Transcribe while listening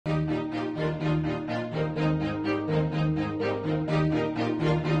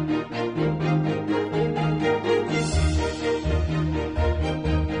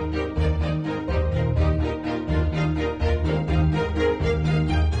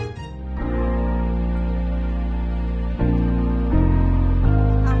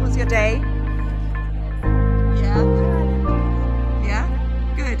day? Yeah? Yeah?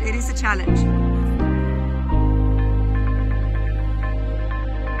 Good, it is a challenge.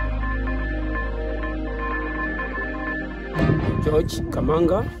 George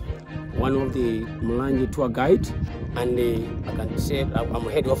Kamanga, one of the Mulanje tour guide, and I can say I'm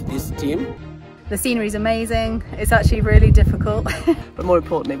head of this team. The scenery is amazing. It's actually really difficult. But more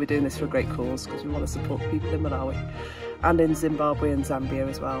importantly, we're doing this for a great cause because we want to support people in Malawi and in Zimbabwe and Zambia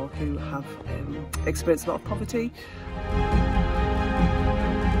as well who have experienced a lot of poverty.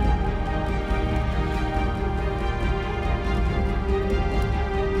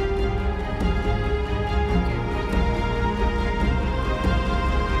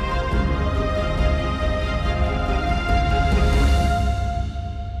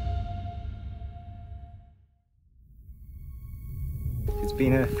 It's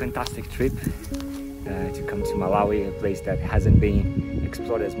been a fantastic trip to come to Malawi, a place that hasn't been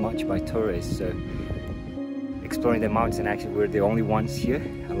explored as much by tourists. So exploring the mountain, actually we're the only ones here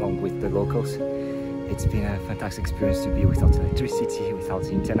along with the locals. It's been a fantastic experience to be without electricity, without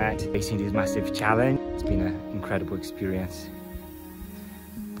internet, facing this massive challenge. It's been an incredible experience.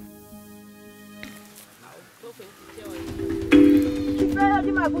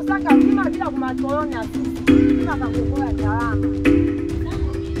 Di